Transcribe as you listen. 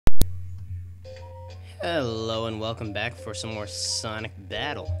Hello and welcome back for some more Sonic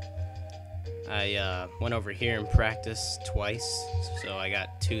Battle. I went over here and practiced twice, so I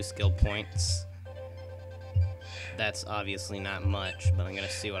got 2 skill points. That's obviously not much, but I'm gonna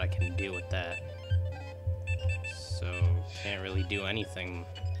see what I can do with that. So, can't really do anything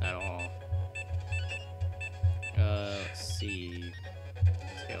at all. Let's see.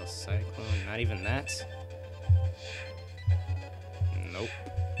 Tail Cyclone, not even that? Nope.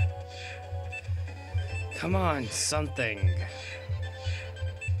 Come on, something.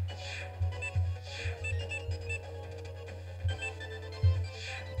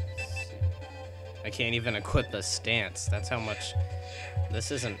 I can't even equip a stance. That's how much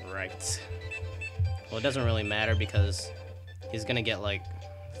this isn't right. Well, it doesn't really matter because he's gonna get like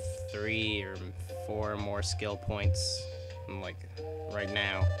 3 or 4 more skill points, like right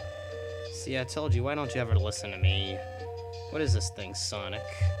now. See, I told you, why don't you ever listen to me? What is this thing, Sonic?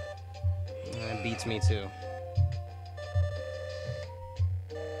 It beats me too.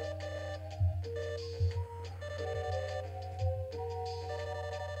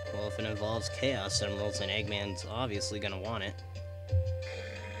 Well, if it involves Chaos Emeralds, then Eggman's obviously gonna want it.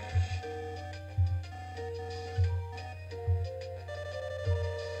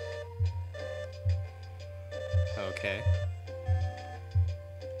 Okay.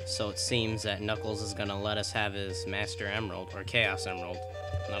 So it seems that Knuckles is gonna let us have his Master Emerald, or Chaos Emerald.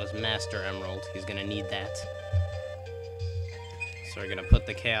 Not his Master Emerald, he's gonna need that. So we're gonna put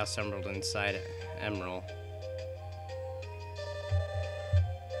the Chaos Emerald inside Emerl.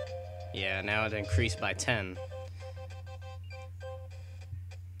 Yeah, now it increased by 10.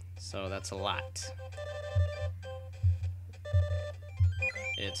 So that's a lot.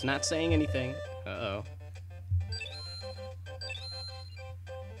 It's not saying anything. Uh-oh.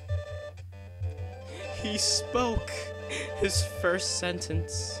 He spoke his first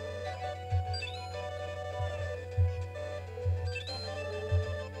sentence.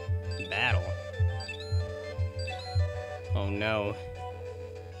 Battle. Oh no.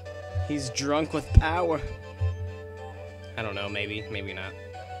 He's drunk with power. I don't know, maybe not.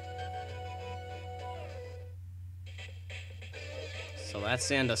 So that's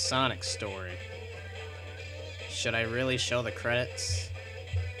the end of Sonic's story. Should I really show the credits?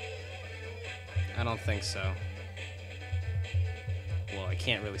 I don't think so. Well, I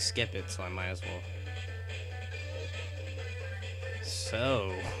can't really skip it, so I might as well.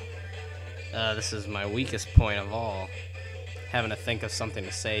 So, this is my weakest point of all. Having to think of something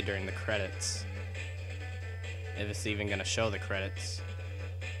to say during the credits. If it's even gonna show the credits.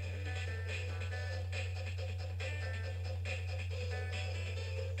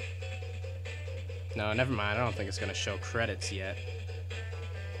 No, never mind. I don't think it's gonna show credits yet.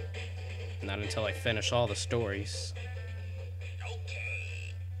 Not until I finish all the stories.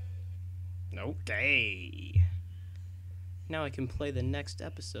 Okay. Now I can play the next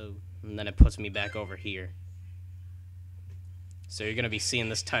episode. And then it puts me back over here. So you're gonna be seeing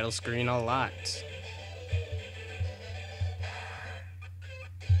this title screen a lot.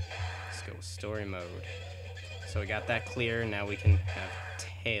 Let's go with story mode. So we got that clear, now we can have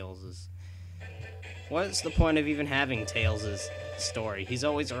Tails'. What's the point of even having Tails' story? He's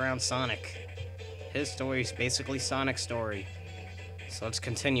always around Sonic. His story is basically Sonic's story. So let's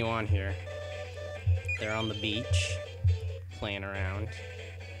continue on here. They're on the beach, playing around.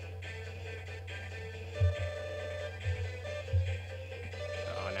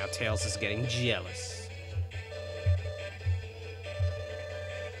 Oh, now Tails is getting jealous.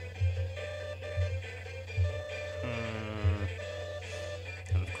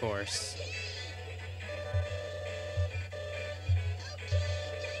 Of course.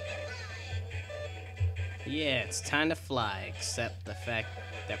 Yeah, it's time to fly, except the fact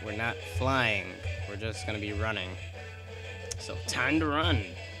that we're not flying. We're just gonna be running. So, time to run.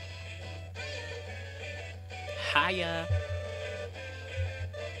 Hiya!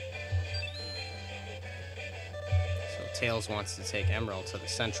 So, Tails wants to take Emerald to the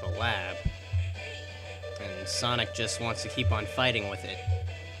central lab. And Sonic just wants to keep on fighting with it.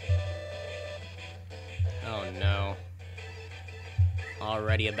 Oh no.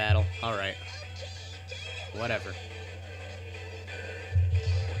 Already a battle? Alright. Whatever.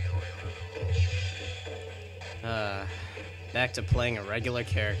 Back to playing a regular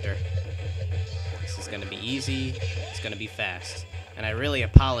character. This is gonna be easy, it's gonna be fast. And I really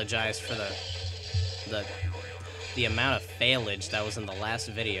apologize for the amount of failage that was in the last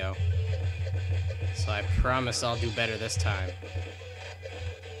video. So I promise I'll do better this time.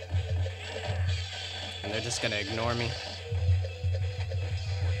 And they're just gonna ignore me.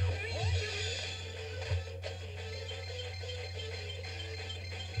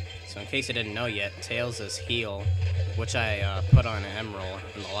 So in case you didn't know yet, Tails' heal, which I put on Emerl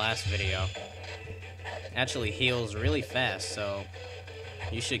in the last video, actually heals really fast, so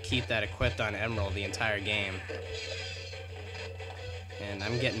you should keep that equipped on Emerl the entire game. And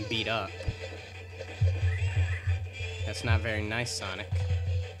I'm getting beat up. That's not very nice, Sonic.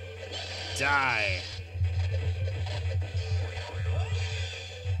 Die!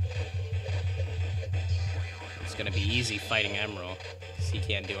 It's gonna be easy fighting Emerl, because he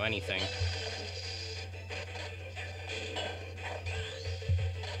can't do anything.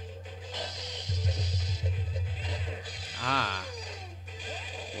 Ah.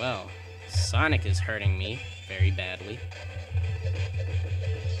 Well, Sonic is hurting me very badly.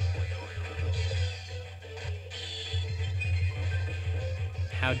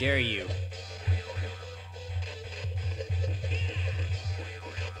 How dare you?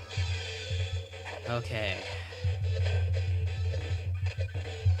 Okay.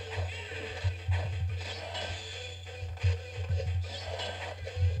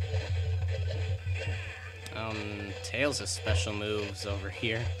 Tails' special moves over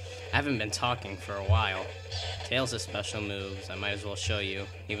here. I haven't been talking for a while. Tails' special moves, I might as well show you,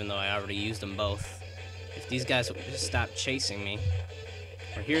 even though I already used them both. If these guys would just stop chasing me.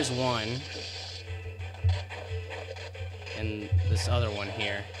 Or here's one. And this other one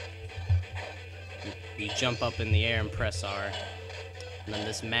here. You jump up in the air and press R. And then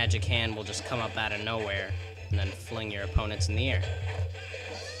this magic hand will just come up out of nowhere. And then fling your opponents in the air.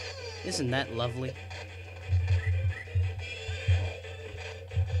 Isn't that lovely?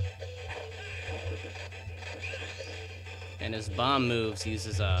 And his bomb moves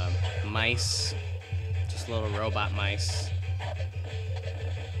uses mice, just little robot mice.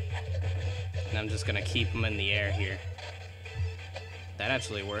 And I'm just gonna keep them in the air here. That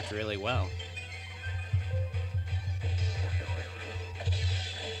actually worked really well.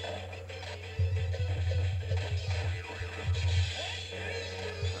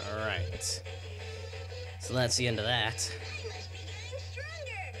 Alright. So that's the end of that.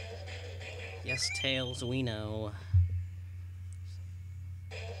 Yes, Tails, we know.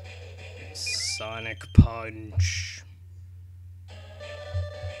 Sonic Punch.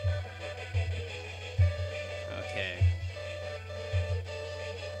 Okay.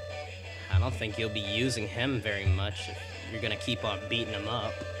 I don't think you'll be using him very much if you're gonna keep on beating him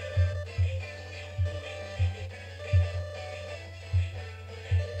up.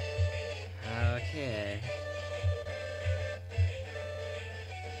 Okay.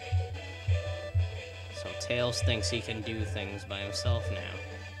 So Tails thinks he can do things by himself now.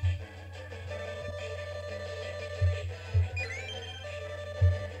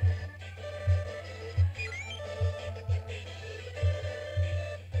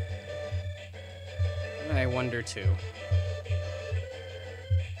 I wonder too.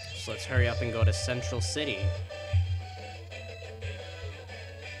 So let's hurry up and go to Central City.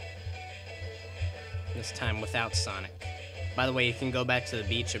 This time without Sonic. By the way, you can go back to the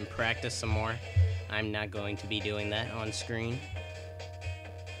beach and practice some more. I'm not going to be doing that on screen.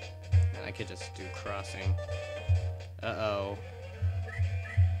 I could just do crossing. Uh-oh.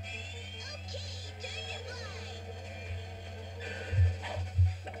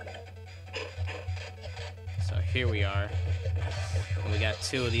 So here we are. And we got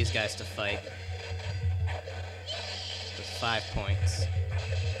two of these guys to fight. With 5 points.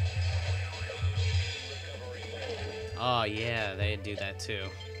 Oh yeah, they do that too.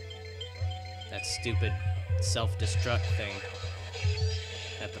 That stupid self-destruct thing.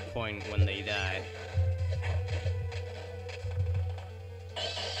 At the point when they die.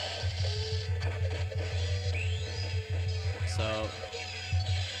 So,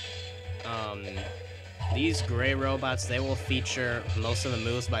 these gray robots, they will feature most of the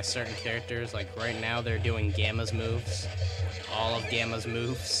moves by certain characters. Like right now, they're doing Gamma's moves. All of Gamma's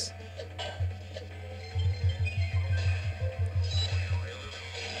moves.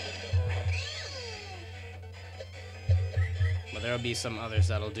 But there'll be some others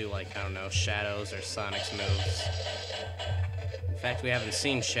that'll do, like, I don't know, Shadow's or Sonic's moves. In fact, we haven't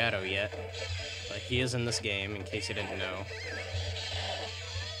seen Shadow yet. But he is in this game, in case you didn't know.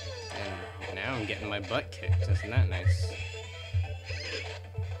 And now I'm getting my butt kicked. Isn't that nice?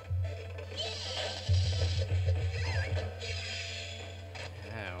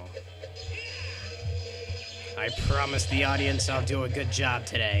 Ow. I promise the audience I'll do a good job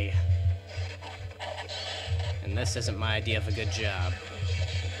today. And this isn't my idea of a good job.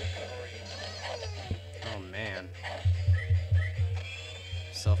 Oh man.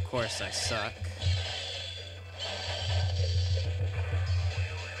 So of course I suck.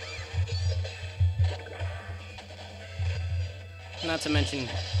 Not to mention,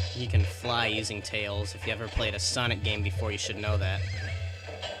 You can fly using Tails. If you ever played a Sonic game before, you should know that.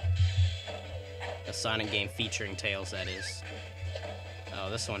 A Sonic game featuring Tails, that is. Oh,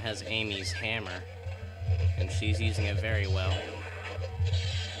 this one has Amy's hammer. And she's using it very well.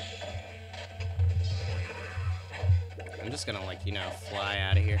 I'm just gonna, like, you know, fly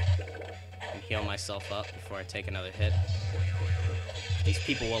out of here and heal myself up before I take another hit. These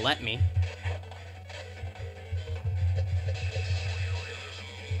people will let me.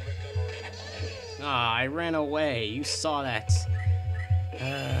 Ah, I ran away. You saw that. See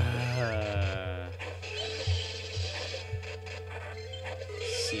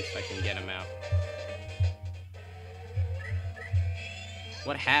if I can get him out.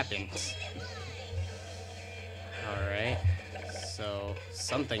 What happened? Alright. So,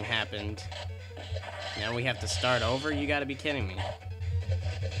 something happened. Now we have to start over? You gotta be kidding me.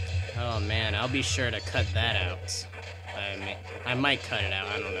 Oh man, I'll be sure to cut that out. I might cut it out,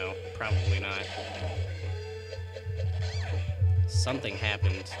 I don't know. Probably not. Something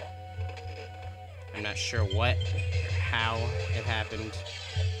happened. I'm not sure what, how it happened,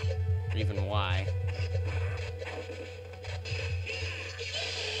 or even why.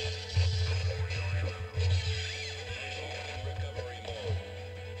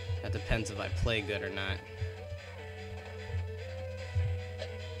 That depends if I play good or not.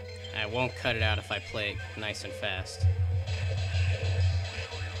 I won't cut it out if I play nice and fast.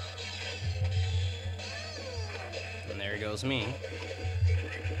 And there goes me.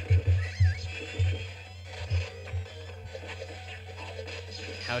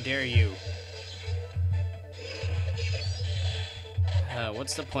 How dare you?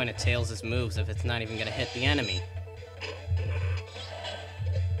 What's the point of Tails' moves if it's not even gonna hit the enemy?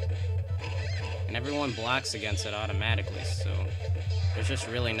 And everyone blocks against it automatically, so there's just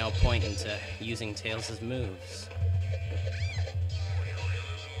really no point into using Tails' moves.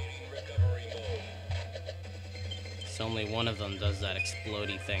 So only one of them does that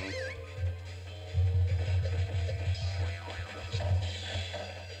explodey thing.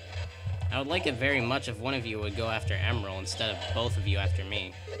 I would like it very much if one of you would go after Emerl instead of both of you after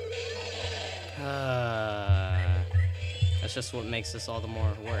me. That's just what makes this all the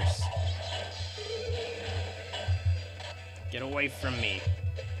more worse. Get away from me.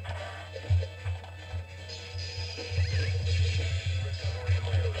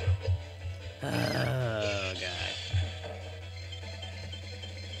 Oh, God.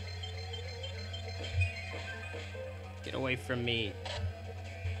 Get away from me.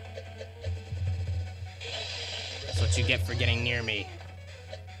 That's what you get for getting near me.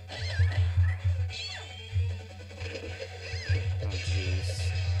 Oh,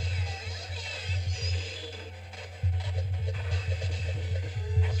 jeez.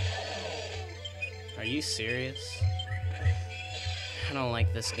 Are you serious? I don't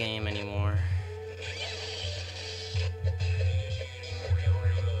like this game anymore.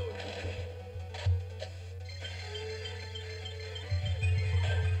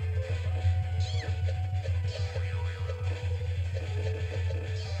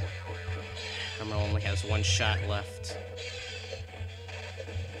 Emerl only has one shot left.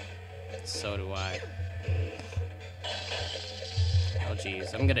 So do I. Oh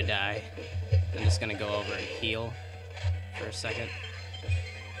jeez, I'm gonna die. I'm just gonna go over and heal for a second.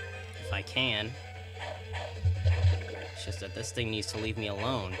 If I can. It's just that this thing needs to leave me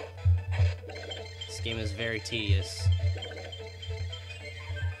alone. This game is very tedious.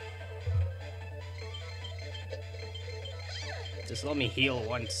 Just let me heal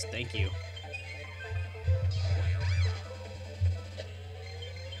once, thank you.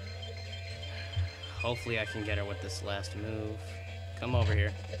 Hopefully I can get her with this last move. Come over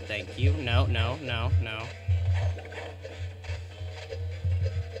here. Thank you. No, no, no, no.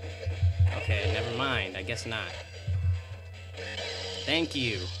 Okay, never mind. I guess not. Thank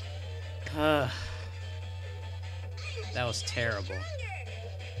you. That was terrible.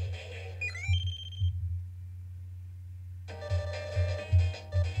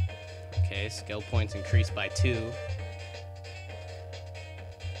 Okay, skill points increased by 2.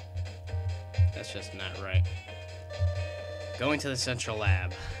 That's just not right. Going to the central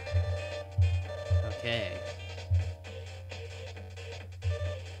lab. Okay.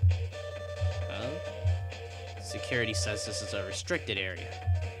 Security says this is a restricted area.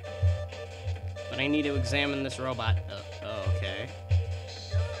 But I need to examine this robot. Oh, okay.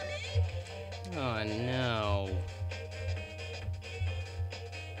 Oh, no.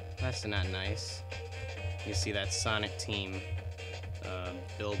 That's not nice. You see that Sonic Team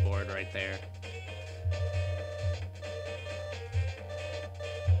billboard right there.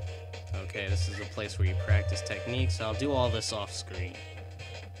 Okay, this is a place where you practice techniques. I'll do all this off screen.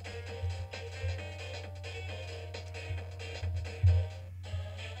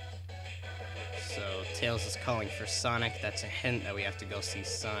 Tails is calling for Sonic. That's a hint that we have to go see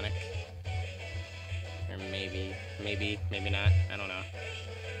Sonic. Or maybe not. I don't know.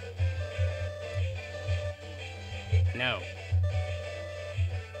 No.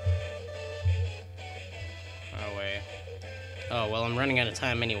 Oh, wait. Oh, well, I'm running out of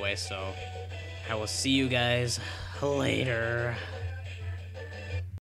time anyway, so I will see you guys later.